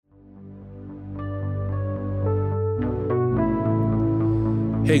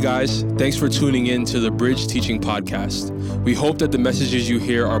Hey guys, thanks for tuning in to the Bridge Teaching Podcast. We hope that the messages you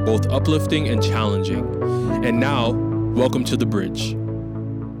hear are both uplifting and challenging. And now, welcome to the Bridge.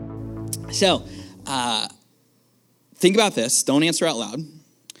 So, think about this. Don't answer out loud.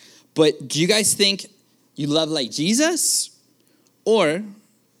 But do you guys think you love like Jesus? Or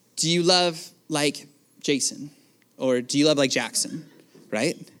do you love like Jason? Or do you love like Jackson?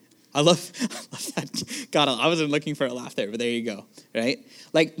 Right? I love that. God, I wasn't looking for a laugh there, but there you go. Right?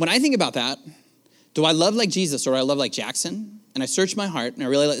 Like, when I think about that, do I love like Jesus or I love like Jackson? And I search my heart, and I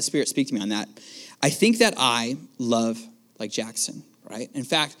really let the Spirit speak to me on that. I think that I love like Jackson, right? In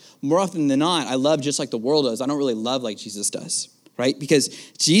fact, more often than not, I love just like the world does. I don't really love like Jesus does, right? Because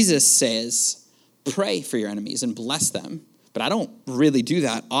Jesus says, pray for your enemies and bless them. But I don't really do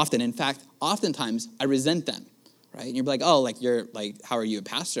that often. In fact, oftentimes, I resent them, right? And you're like, oh, like you're like, how are you a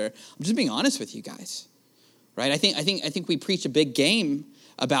pastor? I'm just being honest with you guys, right? I think we preach a big game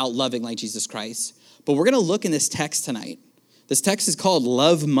about loving like Jesus Christ, but we're going to look in this text tonight. This text is called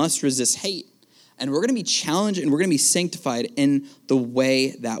Love Must Resist Hate, and we're going to be challenged and we're going to be sanctified in the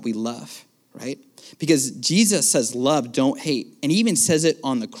way that we love, right? Because Jesus says love, don't hate, and he even says it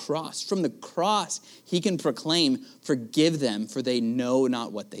on the cross. From the cross, he can proclaim, forgive them, for they know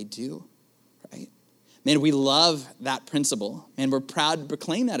not what they do, right? Man, we love that principle, and we're proud to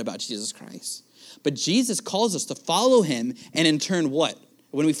proclaim that about Jesus Christ. But Jesus calls us to follow him, and in turn, what?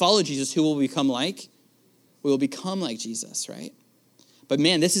 When we follow Jesus, who will we become like? We will become like Jesus, right? But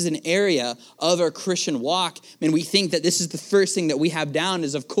man, this is an area of our Christian walk. Man, we think that this is the first thing that we have down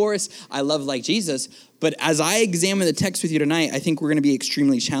is, of course, I love like Jesus. But as I examine the text with you tonight, I think we're going to be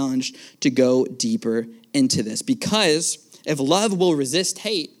extremely challenged to go deeper into this. Because if love will resist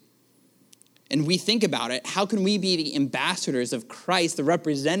hate, and we think about it, how can we be the ambassadors of Christ, the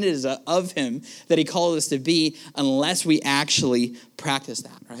representatives of him that he called us to be, unless we actually practice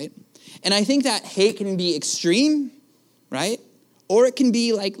that, right? And I think that hate can be extreme, right? Or it can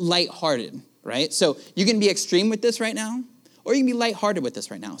be like lighthearted, right? So you can be extreme with this right now, or you can be lighthearted with this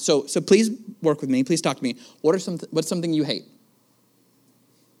right now. So please work with me. Please talk to me. What's something you hate?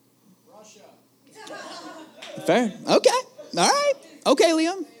 Russia. Fair. Okay. All right. Okay,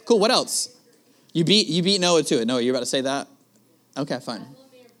 Liam. Cool. What else? You beat Noah to it. Noah, you're about to say that? Okay, fine.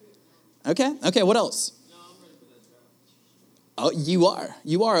 Okay. What else? No, I'm ready for that job. Oh, you are.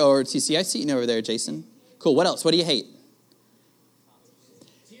 You are ORTC. I see you over there, Jason. Cool. What else? What do you hate?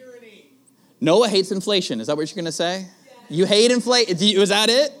 Tyranny. Noah hates inflation. Is that what you're going to say? Yeah. You hate inflation. Was that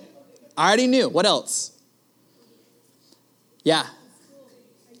it? I already knew. What else? Yeah.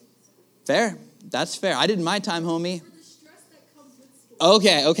 Fair. That's fair. I did my time, homie.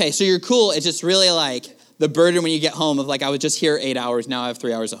 Okay. So you're cool. It's just really like the burden when you get home of like, I was just here 8 hours. Now I have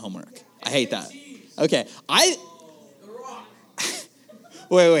 3 hours of homework. I hate that. Okay. The Rock.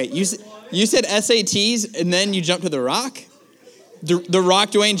 Wait. You said SATs and then you jumped to The Rock? The Rock,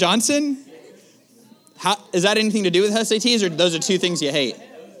 Dwayne Johnson? How, is that anything to do with SATs, or those are two things you hate? No,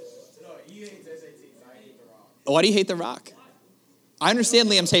 he hates SATs. I hate The Rock. Why do you hate The Rock? I understand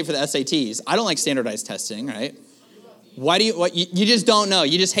Liam's hate for the SATs. I don't like standardized testing, right? Why do you just don't know?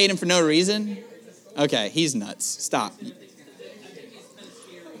 You just hate him for no reason? Okay, he's nuts. Stop.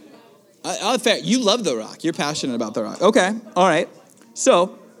 Fair. You love The Rock. You're passionate about The Rock. Okay, all right.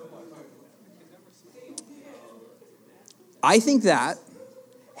 So, I think that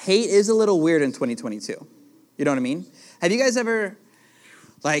hate is a little weird in 2022. You know what I mean? Have you guys ever,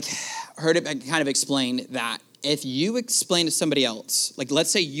 heard it kind of explained that if you explain to somebody else, let's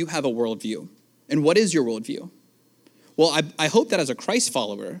say you have a worldview, and what is your worldview? Well, I hope that as a Christ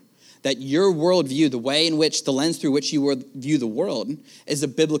follower, that your worldview, the way in which, the lens through which you view the world, is a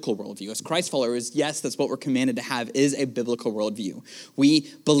biblical worldview. As Christ followers, yes, that's what we're commanded to have, is a biblical worldview.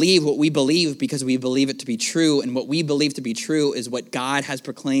 We believe what we believe because we believe it to be true, and what we believe to be true is what God has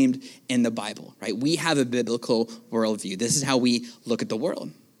proclaimed in the Bible, right? We have a biblical worldview. This is how we look at the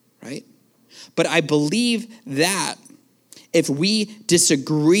world, right? But I believe that if we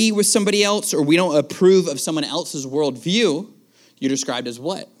disagree with somebody else or we don't approve of someone else's worldview, you're described as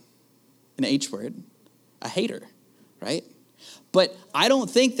what? An H word, a hater, right? But I don't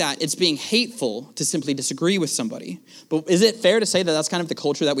think that it's being hateful to simply disagree with somebody. But is it fair to say that that's kind of the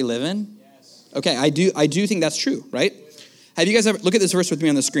culture that we live in? Yes. Okay, I do think that's true, right? Have you guys ever, look at this verse with me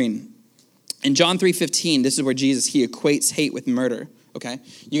on the screen. In John 3:15, this is where Jesus, he equates hate with murder. Okay,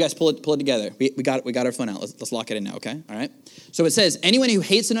 you guys pull it together. We got our phone out. Let's lock it in now. Okay, all right. So it says, anyone who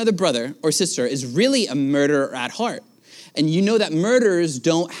hates another brother or sister is really a murderer at heart, and you know that murderers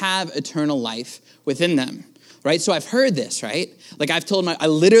don't have eternal life within them. right? So I've heard this, right? Like I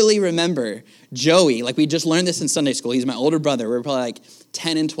literally remember Joey, like we just learned this in Sunday school. He's my older brother. We were probably like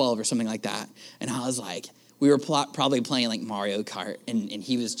 10 and 12 or something like that. And I was like, we were probably playing like Mario Kart, and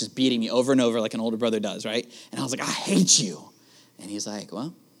he was just beating me over and over like an older brother does, right? And I was like, I hate you. And he's like,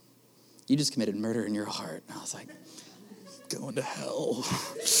 well, you just committed murder in your heart. And I was like, going to hell.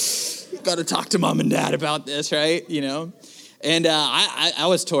 Got to talk to mom and dad about this, right? You know? And I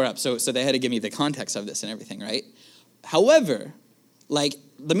was tore up, so they had to give me the context of this and everything, right? However, like,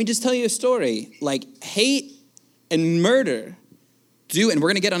 let me just tell you a story. Like, hate and murder and we're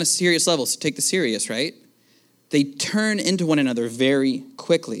going to get on a serious level, so take this serious, right? They turn into one another very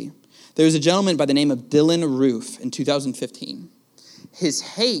quickly. There was a gentleman by the name of Dylan Roof in 2015. His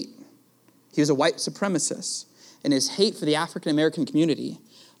hate, he was a white supremacist, and his hate for the African-American community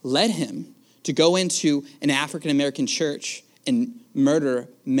led him to go into an African-American church and murder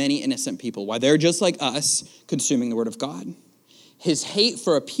many innocent people while they're just like us consuming the word of God. His hate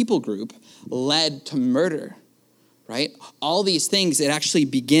for a people group led to murder, right? All these things, it actually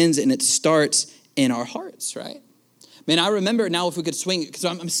begins and it starts in our hearts, right? Man, I remember now if we could swing, because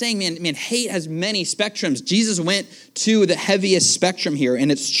I'm saying, man, hate has many spectrums. Jesus went to the heaviest spectrum here,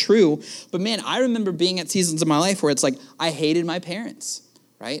 and it's true. But man, I remember being at seasons of my life where it's like, I hated my parents,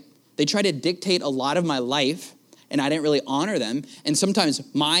 right? They tried to dictate a lot of my life, and I didn't really honor them. And sometimes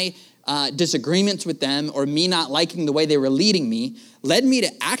my disagreements with them or me not liking the way they were leading me led me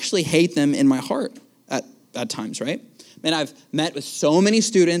to actually hate them in my heart at times, right? Man, I've met with so many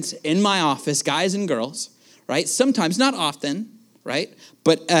students in my office, guys and girls, right? Sometimes, not often, right?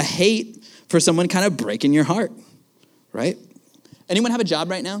 But a hate for someone kind of breaking your heart, right? Anyone have a job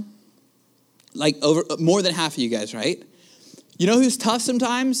right now? Like more than half of you guys, right? You know who's tough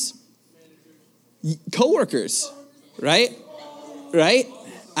sometimes? Coworkers, right? Right?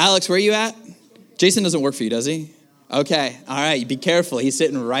 Alex, where are you at? Jason doesn't work for you, does he? Okay, all right, be careful. He's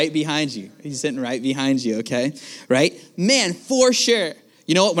sitting right behind you. Okay? Right? Man, for sure.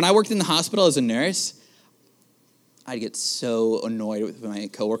 You know what? When I worked in the hospital as a nurse, I'd get so annoyed with my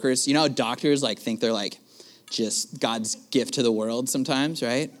coworkers. You know how doctors like think they're like just God's gift to the world sometimes,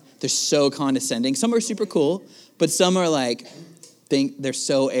 right? They're so condescending. Some are super cool, but some are like, think they're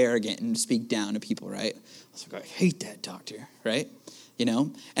so arrogant and speak down to people, right? I was like, I hate that doctor, right? You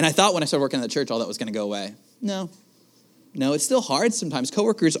know? And I thought when I started working in the church, all that was going to go away. No, it's still hard sometimes.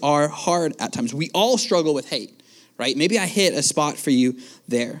 Coworkers are hard at times. We all struggle with hate, right? Maybe I hit a spot for you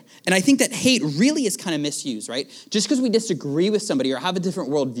there. And I think that hate really is kind of misused, right? Just because we disagree with somebody or have a different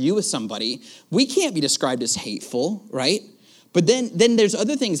worldview with somebody, we can't be described as hateful, right? But then there's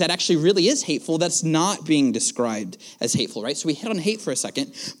other things that actually really is hateful that's not being described as hateful, right? So we hit on hate for a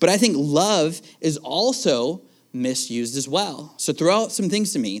second, but I think love is also misused as well. So throw out some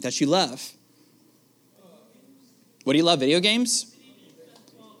things to me that you love. What do you love? Video games?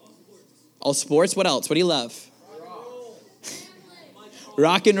 All sports? What else? What do you love?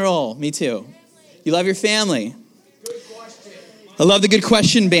 Rock and roll. Me too. You love your family. I love the Good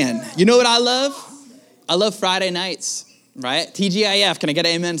Question band. You know what I love? I love Friday nights, right? TGIF. Can I get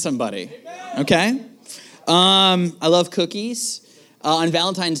an amen, somebody? Okay. I love cookies. On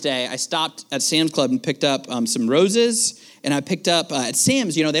Valentine's Day, I stopped at Sam's Club and picked up some roses. And I picked up, at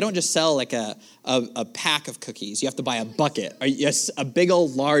Sam's, you know, they don't just sell like a pack of cookies. You have to buy a bucket, or yes, a big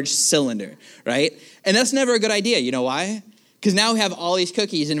old large cylinder, right? And that's never a good idea. You know why? Because now we have all these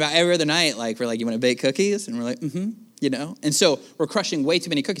cookies, and about every other night, like, we're like, you want to bake cookies? And we're like, you know? And so we're crushing way too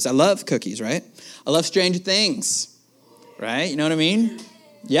many cookies. I love cookies, right? I love Stranger Things, right? You know what I mean?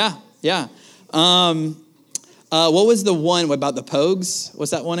 Yeah. What was the one about the Pogues?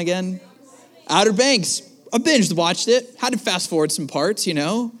 What's that one again? Outer Banks. I binged watched it. Had to fast forward some parts, you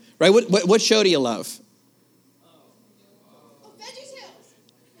know? Right? What show do you love?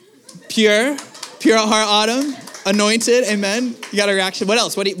 Pure Heart Autumn. Anointed. Amen. You got a reaction. What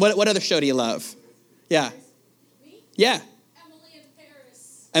else? What other show do you love? Yeah. Yeah.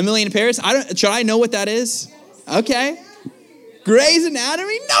 Emily in Paris. Should I know what that is? Okay. Grey's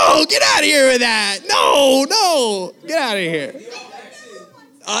Anatomy? No, get out of here with that. No, get out of here.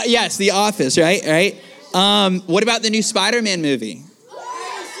 Yes, The Office, right? What about the new Spider-Man movie?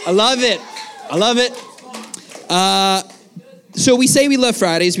 I love it. So we say we love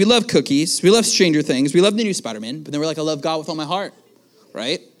Fridays, we love cookies, we love Stranger Things, we love the new Spider-Man, but then we're like, I love God with all my heart,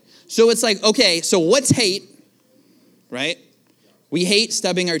 right? So it's like, okay, so what's hate, right? We hate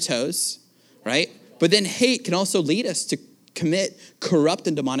stubbing our toes, right? But then hate can also lead us to commit corrupt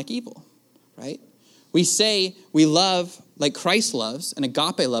and demonic evil, right? We say we love like Christ loves, an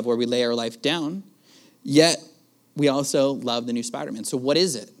agape love where we lay our life down, yet we also love the new Spider-Man. So what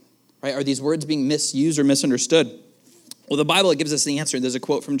is it, right? Are these words being misused or misunderstood? Well, the Bible gives us the answer. There's a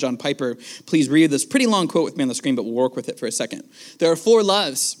quote from John Piper. Please read this pretty long quote with me on the screen, but we'll work with it for a second. There are 4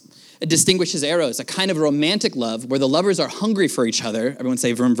 loves. It distinguishes eros, a kind of romantic love where the lovers are hungry for each other. Everyone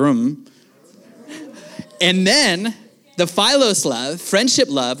say vroom, vroom. And then the philos love, friendship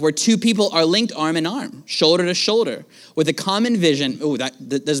love, where 2 people are linked arm in arm, shoulder to shoulder, with a common vision. Oh,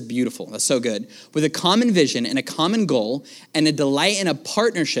 that's beautiful. That's so good. With a common vision and a common goal and a delight in a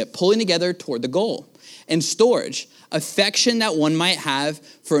partnership pulling together toward the goal. And storge, affection that one might have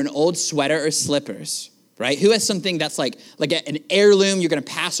for an old sweater or slippers, right? Who has something that's like an heirloom you're going to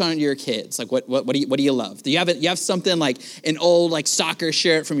pass on to your kids? Like what do you love? Do you have something like an old like soccer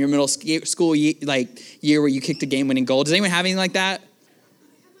shirt from your middle school year where you kicked a game-winning goal? Does anyone have anything like that? I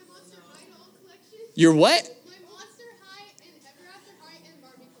have my Monster High doll collection. Your what? My Monster High and Ever After High and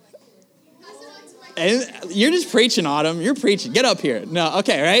Barbie collection. Pass it on to my And you're just preaching, Autumn. You're preaching. Get up here. No,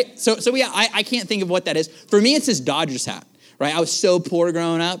 okay, right? So yeah, I can't think of what that is. For me, it's this Dodgers hat, right? I was so poor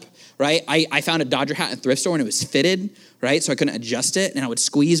growing up, right? I found a Dodger hat in a thrift store and it was fitted, right? So I couldn't adjust it, and I would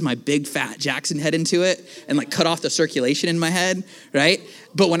squeeze my big fat Jackson head into it and like cut off the circulation in my head, right?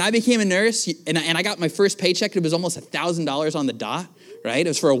 But when I became a nurse and I got my first paycheck, it was almost $1,000 on the dot, right? It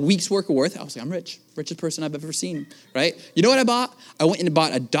was for a week's work of worth. I was like, I'm rich, richest person I've ever seen, right? You know what I bought? I went and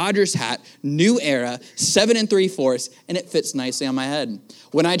bought a Dodgers hat, new era, 7 3/4, and it fits nicely on my head.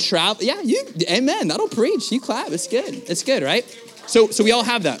 When I travel, amen, that'll preach. You clap, it's good, right? So we all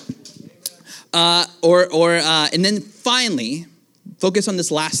have that. And then finally, focus on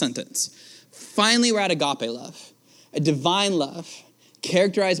this last sentence. Finally, we're at agape love, a divine love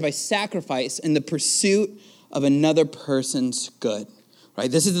characterized by sacrifice and the pursuit of another person's good,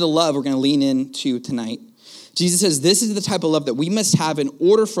 right? This is the love we're going to lean into tonight. Jesus says this is the type of love that we must have in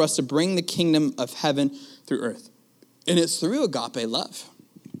order for us to bring the kingdom of heaven through earth. And it's through agape love.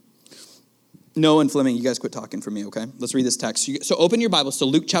 Noah and Fleming, you guys quit talking for me, okay? Let's read this text. So open your Bibles to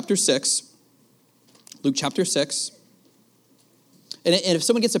Luke chapter 6. Luke chapter 6. And if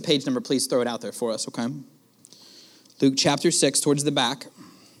someone gets a page number, please throw it out there for us, okay? Luke chapter 6, towards the back.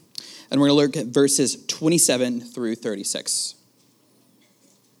 And we're going to look at verses 27 through 36.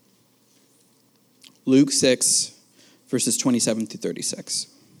 Luke 6, verses 27 through 36.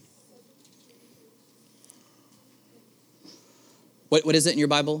 What is it in your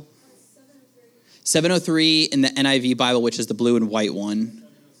Bible? 703 in the NIV Bible, which is the blue and white one.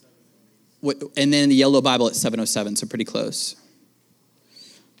 And then in the yellow Bible, it's 707, so pretty close.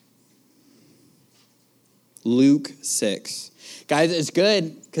 Luke 6. Guys, it's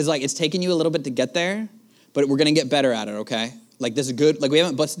good because it's taking you a little bit to get there, but we're going to get better at it, okay? This is good. We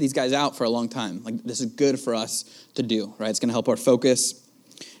haven't busted these guys out for a long time. This is good for us to do, right? It's going to help our focus.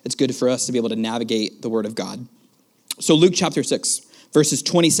 It's good for us to be able to navigate the Word of God. So Luke chapter 6, verses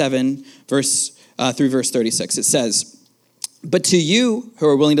 27 through verse 36, it says, "But to you who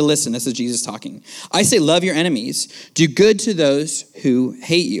are willing to listen," this is Jesus talking, "I say love your enemies, do good to those who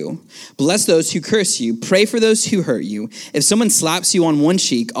hate you, bless those who curse you, pray for those who hurt you. If someone slaps you on one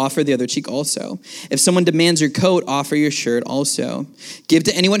cheek, offer the other cheek also. If someone demands your coat, offer your shirt also. Give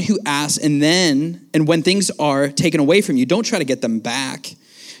to anyone who asks, and when things are taken away from you, don't try to get them back.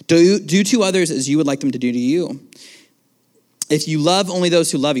 Do to others as you would like them to do to you. If you love only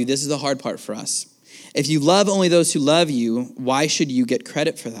those who love you," this is the hard part for us. "If you love only those who love you, why should you get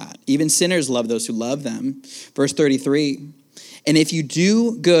credit for that? Even sinners love those who love them." Verse 33, "And if you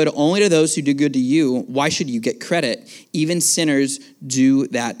do good only to those who do good to you, why should you get credit? Even sinners do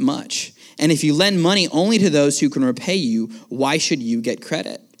that much. And if you lend money only to those who can repay you, why should you get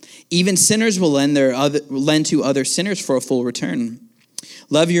credit? Even sinners will lend to other sinners for a full return.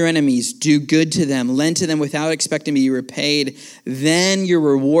 Love your enemies, do good to them, lend to them without expecting to be repaid. Then your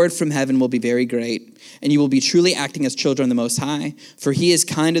reward from heaven will be very great, and you will be truly acting as children of the Most High, for he is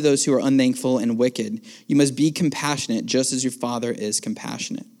kind to those who are unthankful and wicked. You must be compassionate just as your Father is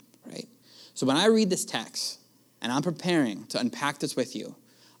compassionate." Right? So when I read this text, and I'm preparing to unpack this with you,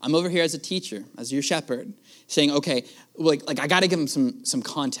 I'm over here as a teacher, as your shepherd, saying, okay, I got to give them some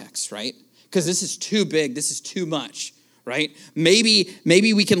context, right? Because this is too big, this is too much. Right? Maybe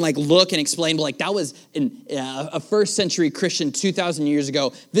we can look and explain, that was a first century Christian 2,000 years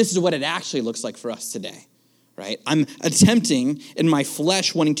ago. This is what it actually looks like for us today, right? I'm attempting in my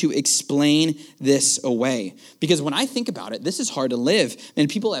flesh wanting to explain this away. Because when I think about it, this is hard to live. And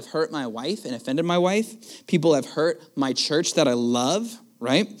people have hurt my wife and offended my wife. People have hurt my church that I love,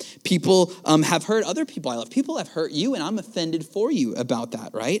 right? People have hurt other people I love. People have hurt you, and I'm offended for you about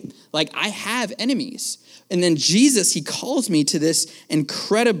that, right? I have enemies. And then Jesus, he calls me to this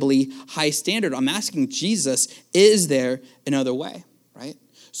incredibly high standard. I'm asking Jesus, is there another way, right?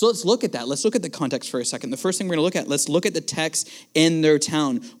 So let's look at that. Let's look at the context for a second. The first thing we're going to look at, let's look at the text in their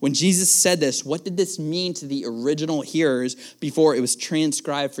town. When Jesus said this, what did this mean to the original hearers before it was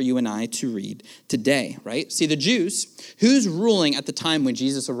transcribed for you and I to read today, right? See, the Jews, who's ruling at the time when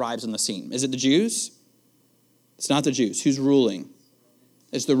Jesus arrives on the scene? Is it the Jews? It's not the Jews. Who's ruling?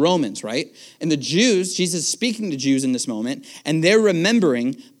 It's the Romans, right? And the Jews, Jesus is speaking to Jews in this moment, and they're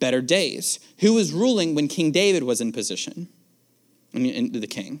remembering better days. Who was ruling when King David was in position? The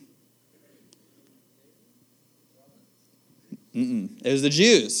king. It was the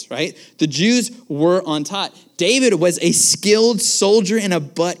Jews, right? The Jews were on top. David was a skilled soldier and a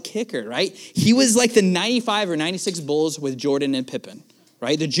butt kicker, right? He was like the 95 or 96 Bulls with Jordan and Pippen,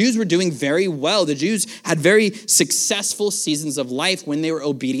 right? The Jews were doing very well. The Jews had very successful seasons of life when they were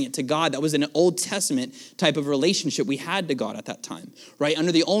obedient to God. That was an Old Testament type of relationship we had to God at that time, right?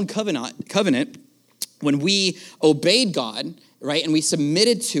 Under the Old Covenant, when we obeyed God, right, and we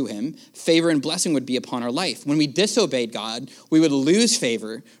submitted to him, favor and blessing would be upon our life. When we disobeyed God, we would lose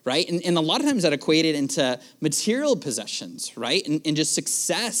favor, right? And a lot of times that equated into material possessions, right? And just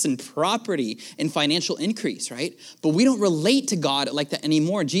success and property and financial increase, right? But we don't relate to God like that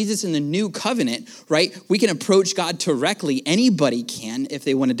anymore. Jesus in the new covenant, right? We can approach God directly. Anybody can if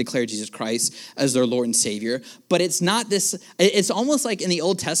they want to declare Jesus Christ as their Lord and Savior. But it's not this, it's almost like in the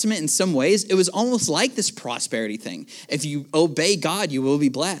Old Testament in some ways, it was almost like this prosperity thing. If you obey God, you will be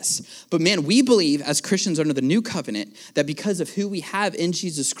blessed. But man, we believe as Christians under the new covenant that because of who we have in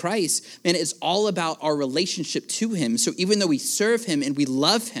Jesus Christ, man, it's all about our relationship to him. So even though we serve him and we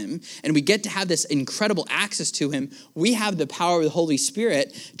love him and we get to have this incredible access to him, we have the power of the Holy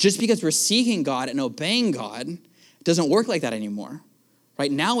Spirit. Just because we're seeking God and obeying God, it doesn't work like that anymore.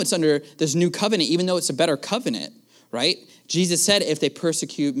 Right now it's under this new covenant, even though it's a better covenant, right? Jesus said, if they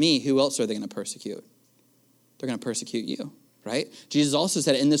persecute me, who else are they going to persecute? They're going to persecute you, right? Jesus also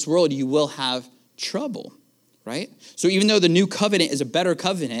said, in this world, you will have trouble, right? So even though the new covenant is a better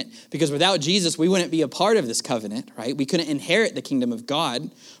covenant, because without Jesus, we wouldn't be a part of this covenant, right? We couldn't inherit the kingdom of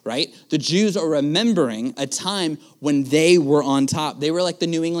God, right? The Jews are remembering a time when they were on top. They were like the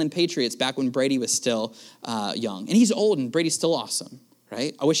New England Patriots back when Brady was still young. And he's old and Brady's still awesome.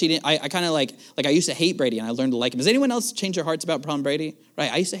 Right? I wish he didn't. I kind of like I used to hate Brady and I learned to like him. Has anyone else changed their hearts about Tom Brady?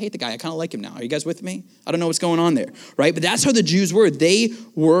 Right? I used to hate the guy. I kind of like him now. Are you guys with me? I don't know what's going on there. Right? But that's how the Jews were. They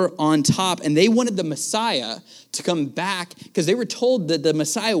were on top and they wanted the Messiah to come back because they were told that the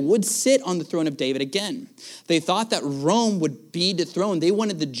Messiah would sit on the throne of David again. They thought that Rome would be dethroned. They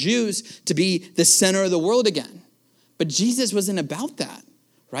wanted the Jews to be the center of the world again. But Jesus wasn't about that.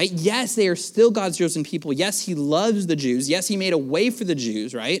 Right? Yes, they are still God's chosen people. Yes, he loves the Jews. Yes, he made a way for the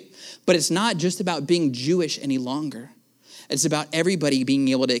Jews, right? But it's not just about being Jewish any longer. It's about everybody being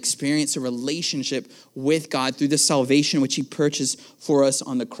able to experience a relationship with God through the salvation which he purchased for us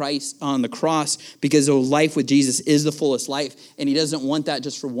on the cross, because a life with Jesus is the fullest life. And he doesn't want that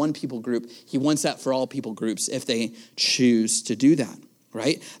just for one people group. He wants that for all people groups if they choose to do that.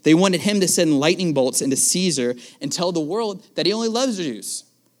 Right? They wanted him to send lightning bolts into Caesar and tell the world that he only loves the Jews.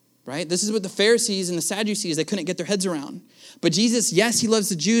 Right? This is what the Pharisees and the Sadducees, they couldn't get their heads around. But Jesus, yes, he loves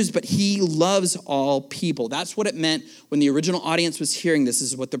the Jews, but he loves all people. That's what it meant when the original audience was hearing this.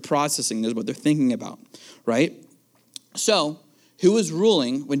 This is what they're processing. This is what they're thinking about. Right? So, who was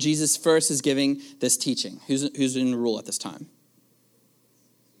ruling when Jesus first is giving this teaching? Who's in rule at this time?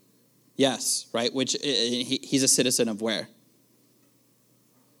 Yes, right? Which he's a citizen of where?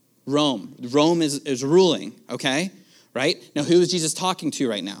 Rome. Rome is ruling, okay? Right? Now, who is Jesus talking to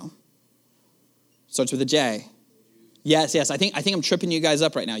right now? Starts with a J. Yes. I think I'm tripping you guys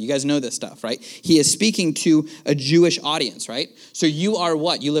up right now. You guys know this stuff, right? He is speaking to a Jewish audience, right? So you are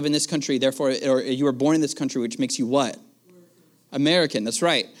what? You live in this country, therefore, or you were born in this country, which makes you what? American. That's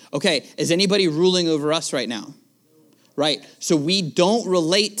right. Okay. Is anybody ruling over us right now? Right. So we don't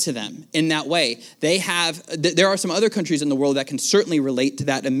relate to them in that way. There are some other countries in the world that can certainly relate to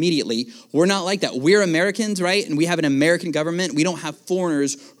that immediately. We're not like that. We're Americans, right? And we have an American government. We don't have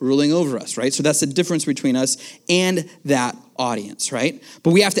foreigners ruling over us, right? So that's the difference between us and that audience, right?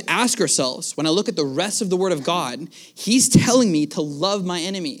 But we have to ask ourselves, when I look at the rest of the Word of God, he's telling me to love my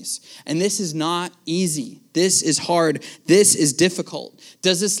enemies. And this is not easy. This is hard. This is difficult.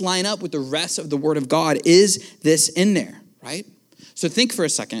 Does this line up with the rest of the Word of God? Is this in there, right? So think for a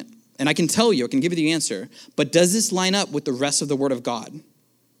second, and I can tell you, I can give you the answer, but does this line up with the rest of the Word of God?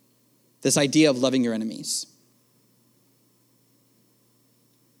 This idea of loving your enemies.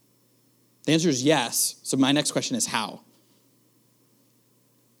 The answer is yes. So my next question is how?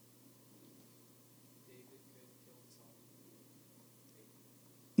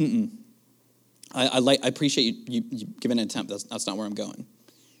 I appreciate you giving an attempt. That's not where I'm going.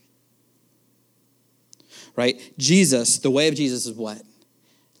 right? Jesus, the way of Jesus is what?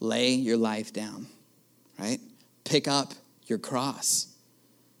 Lay your life down, right? Pick up your cross.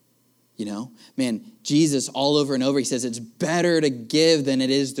 You know, man, Jesus all over and over, he says it's better to give than it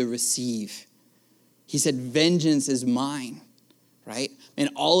is to receive. He said, vengeance is mine, right?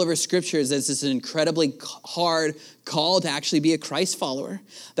 And all over Scripture is this incredibly hard call to actually be a Christ follower.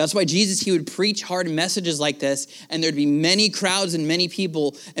 That's why Jesus, he would preach hard messages like this, and there'd be many crowds and many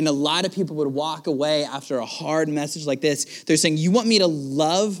people, and a lot of people would walk away after a hard message like this. They're saying, you want me to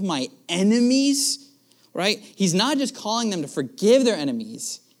love my enemies, right? He's not just calling them to forgive their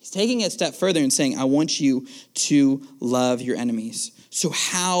enemies. He's taking it a step further and saying, I want you to love your enemies. So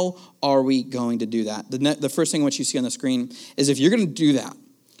how are we going to do that? The first thing I want you to see on the screen is if you're going to do that,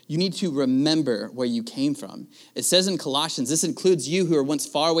 you need to remember where you came from. It says in Colossians, this includes you who were once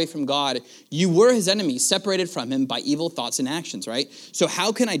far away from God. You were his enemies, separated from him by evil thoughts and actions, right? So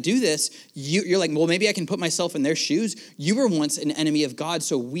how can I do this? You're like, well, maybe I can put myself in their shoes. You were once an enemy of God,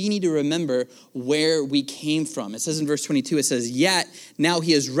 so we need to remember where we came from. It says in verse 22, it says, yet now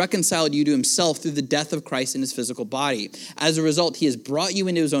he has reconciled you to himself through the death of Christ in his physical body. As a result, he has brought you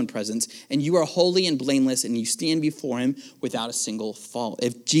into his own presence, and you are holy and blameless, and you stand before him without a single fault.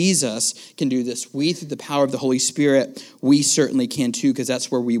 If Jesus can do this, we, through the power of the Holy Spirit, we certainly can too, because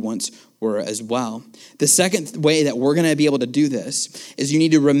that's where we once were as well. The second way that we're going to be able to do this is you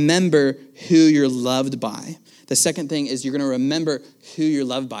need to remember who you're loved by. The second thing is you're going to remember who you're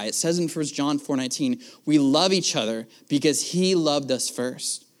loved by. It says in 1 John 4:19, we love each other because he loved us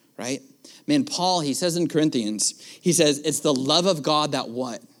first, right? Man, Paul, he says in Corinthians, he says, it's the love of God that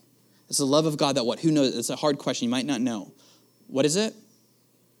what? It's the love of God that what? Who knows? It's a hard question. You might not know. What is it?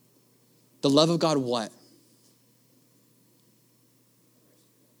 The love of God what?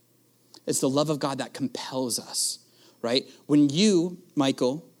 It's the love of God that compels us, right? When you,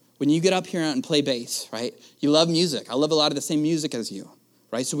 Michael, when you get up here and play bass, right? You love music. I love a lot of the same music as you,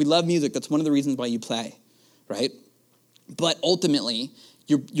 right? So we love music. That's one of the reasons why you play, right? But ultimately,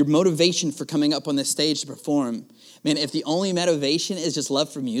 your motivation for coming up on this stage to perform, man, if the only motivation is just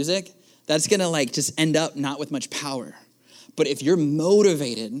love for music, that's going to just end up not with much power. But if you're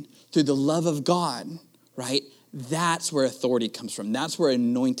motivated through the love of God, right, that's where authority comes from. That's where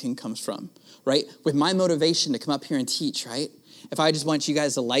anointing comes from, right? With my motivation to come up here and teach, right? If I just want you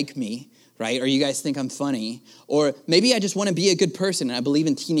guys to like me, right, or you guys think I'm funny, or maybe I just want to be a good person and I believe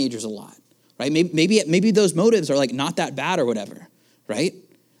in teenagers a lot, right? Maybe those motives are not that bad or whatever, right?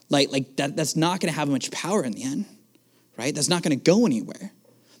 That's not going to have much power in the end, right? That's not going to go anywhere.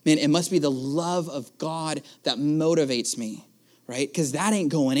 Man, it must be the love of God that motivates me, right? Because that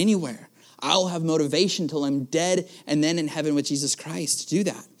ain't going anywhere. I'll have motivation till I'm dead and then in heaven with Jesus Christ to do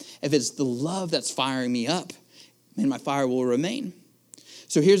that. If it's the love that's firing me up, man, my fire will remain.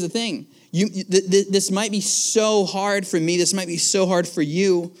 So here's the thing. This might be so hard for me. This might be so hard for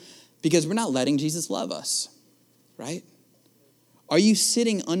you because we're not letting Jesus love us, right? Are you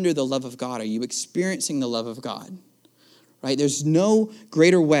sitting under the love of God? Are you experiencing the love of God? Right? There's no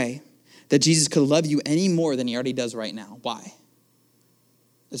greater way that Jesus could love you any more than he already does right now. Why?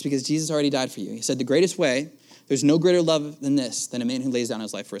 It's because Jesus already died for you. He said the greatest way, there's no greater love than this, than a man who lays down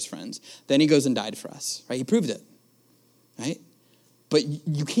his life for his friends. Then he goes and died for us. Right? He proved it. Right? But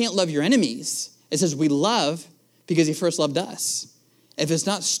you can't love your enemies. It says we love because he first loved us. If it's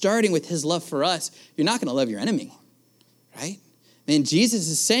not starting with his love for us, you're not going to love your enemy. Right? Man, Jesus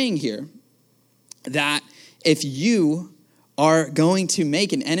is saying here that if you are going to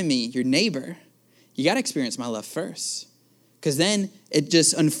make an enemy your neighbor, you got to experience my love first. Because then it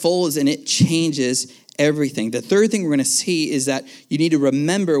just unfolds and it changes everything. The third thing we're going to see is that you need to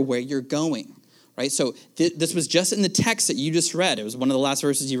remember where you're going, right? So this was just in the text that you just read. It was one of the last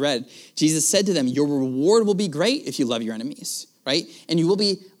verses you read. Jesus said to them, your reward will be great if you love your enemies, right? And you will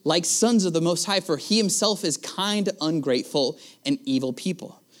be like sons of the Most High, for he himself is kind, ungrateful, and evil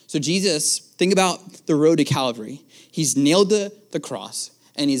people. So Jesus, think about the road to Calvary. He's nailed to the cross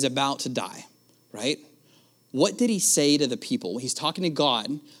and he's about to die, right? What did he say to the people? He's talking to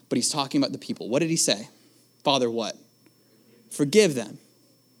God, but he's talking about the people. What did he say? Father, what? Forgive them,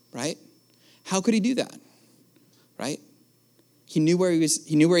 right? How could he do that, right? He knew where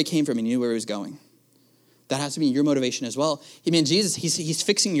he came from, and he knew where he was going. That has to be your motivation as well. Jesus, he's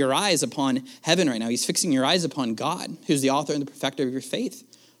fixing your eyes upon heaven right now. He's fixing your eyes upon God, who's the author and the perfecter of your faith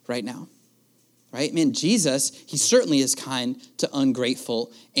right now. Right? Man, Jesus, he certainly is kind to ungrateful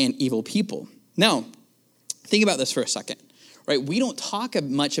and evil people. Now, think about this for a second, right? We don't talk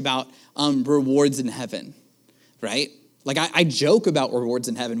much about rewards in heaven, right? I joke about rewards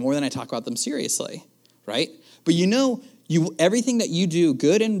in heaven more than I talk about them seriously, right? But everything that you do,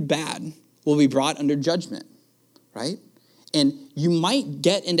 good and bad, will be brought under judgment, right? And you might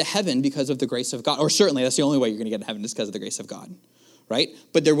get into heaven because of the grace of God, or certainly that's the only way you're going to get into heaven is because of the grace of God, right?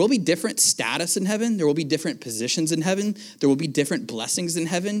 But there will be different status in heaven. There will be different positions in heaven. There will be different blessings in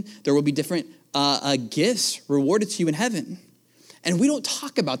heaven. There will be different gifts rewarded to you in heaven. And we don't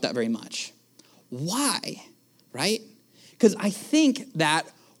talk about that very much. Why, right? Because I think that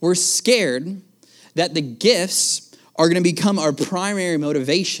we're scared that the gifts are going to become our primary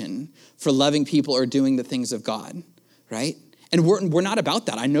motivation for loving people or doing the things of God, right? And we're not about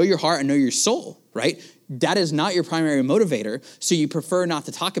that. I know your heart, I know your soul, right? That is not your primary motivator, so you prefer not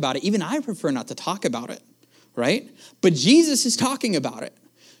to talk about it. Even I prefer not to talk about it, right? But Jesus is talking about it.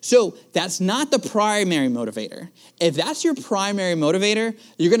 So that's not the primary motivator. If that's your primary motivator,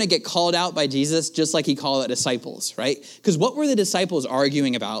 you're going to get called out by Jesus just like he called out disciples, right? Because what were the disciples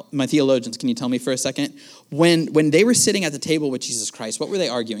arguing about? My theologians, can you tell me for a second? When they were sitting at the table with Jesus Christ, what were they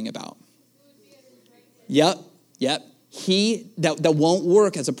arguing about? Yep. That won't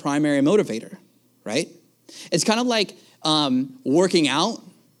work as a primary motivator, right? It's kind of like working out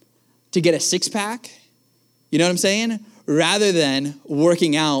to get a six-pack. You know what I'm saying? Rather than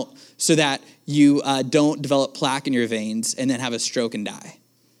working out so that you don't develop plaque in your veins and then have a stroke and die,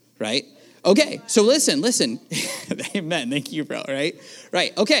 right? Okay, so listen. Amen, thank you, bro, right?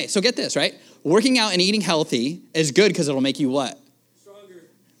 Right, okay, so get this, right? Working out and eating healthy is good because it'll make you what? Stronger.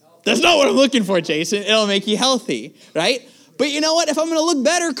 That's not what I'm looking for, Jason. It'll make you healthy, right? But you know what? If I'm going to look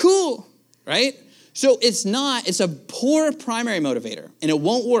better, cool, right? So it's a poor primary motivator, and it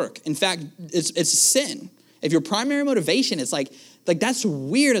won't work. In fact, it's a sin. If your primary motivation is like that's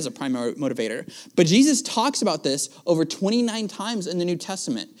weird as a primary motivator. But Jesus talks about this over 29 times in the New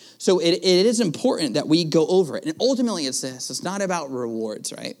Testament. So it is important that we go over it. And ultimately it's this. It's not about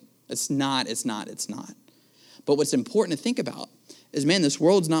rewards, right? It's not. But what's important to think about is, man, this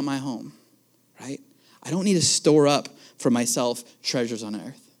world's not my home, right? I don't need to store up for myself treasures on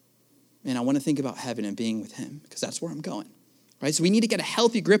earth. Man, I want to think about heaven and being with him because that's where I'm going. Right? So we need to get a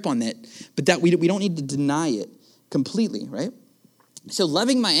healthy grip on it, but that we don't need to deny it completely, right? So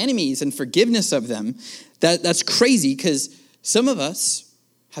loving my enemies and forgiveness of them, that's crazy because some of us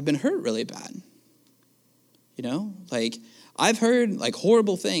have been hurt really bad. You know, like I've heard like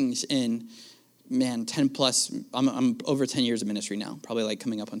horrible things in, 10 plus, I'm over 10 years of ministry now, probably like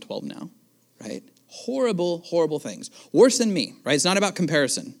coming up on 12 now, right? Horrible, horrible things. Worse than me, right? It's not about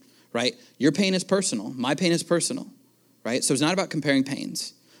comparison, right? Your pain is personal. My pain is personal. Right? So it's not about comparing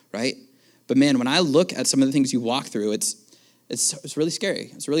pains, right? But man, when I look at some of the things you walk through, it's really scary.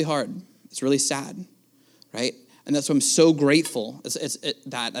 It's really hard. It's really sad, right? And that's why I'm so grateful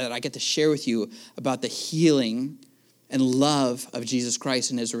that I get to share with you about the healing and love of Jesus Christ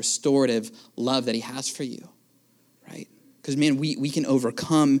and his restorative love that he has for you, right? Because man, we can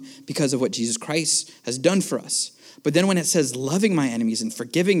overcome because of what Jesus Christ has done for us. But then when it says loving my enemies and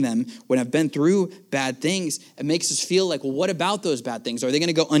forgiving them when I've been through bad things, it makes us feel like, well, what about those bad things? Are they going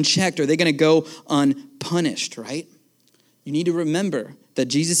to go unchecked? Are they going to go unpunished, right? You need to remember that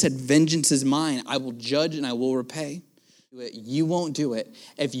Jesus said, vengeance is mine. I will judge and I will repay. You won't do it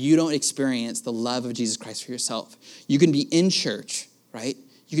if you don't experience the love of Jesus Christ for yourself. You can be in church, right?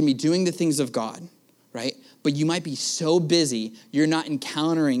 You can be doing the things of God, right? But you might be so busy, you're not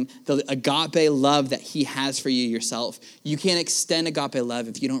encountering the agape love that he has for you yourself. You can't extend agape love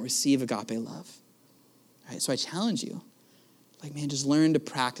if you don't receive agape love. All right, so I challenge you. Like, man, just learn to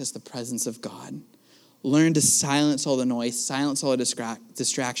practice the presence of God. Learn to silence all the noise, silence all the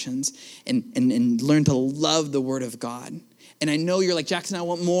distractions, and learn to love the word of God. And I know you're like, Jackson, I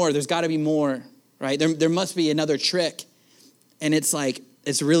want more. There's got to be more, right? There must be another trick. And it's like,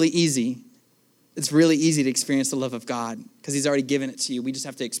 it's really easy. It's really easy to experience the love of God because he's already given it to you. We just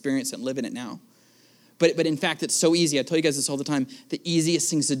have to experience it and live in it now. But in fact, it's so easy. I tell you guys this all the time. The easiest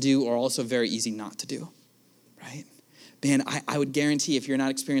things to do are also very easy not to do, right? Man, I would guarantee if you're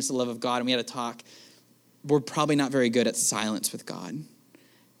not experiencing the love of God, and we had a talk, we're probably not very good at silence with God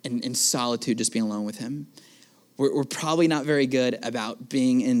and in solitude, just being alone with him. We're probably not very good about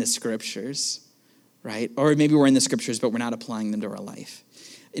being in the scriptures, right? Or maybe we're in the scriptures, but we're not applying them to our life.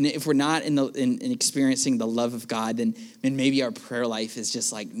 And if we're not in experiencing the love of God, then maybe our prayer life is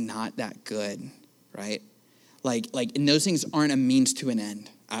just like not that good, right? Like, and those things aren't a means to an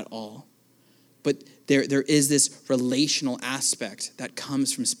end at all. But there is this relational aspect that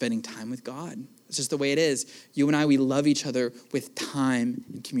comes from spending time with God. It's just the way it is. You and I, we love each other with time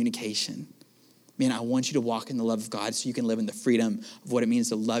and communication. Man, I want you to walk in the love of God so you can live in the freedom of what it means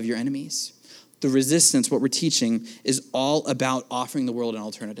to love your enemies. The resistance, what we're teaching, is all about offering the world an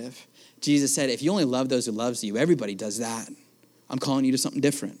alternative. Jesus said, if you only love those who loves you, everybody does that. I'm calling you to something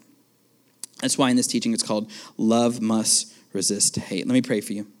different. That's why in this teaching it's called Love Must Resist Hate. Let me pray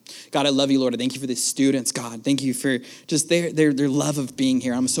for you. God, I love you, Lord. I thank you for the students, God. Thank you for just their love of being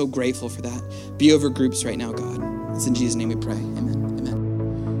here. I'm so grateful for that. Be over groups right now, God. It's in Jesus' name we pray. Amen.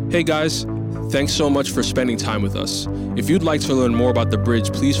 Amen. Hey guys, thanks so much for spending time with us. If you'd like to learn more about The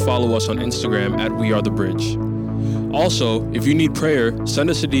Bridge, please follow us on Instagram at WeAreTheBridge. Also, if you need prayer, send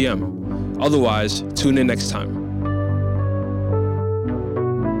us a DM. Otherwise, tune in next time.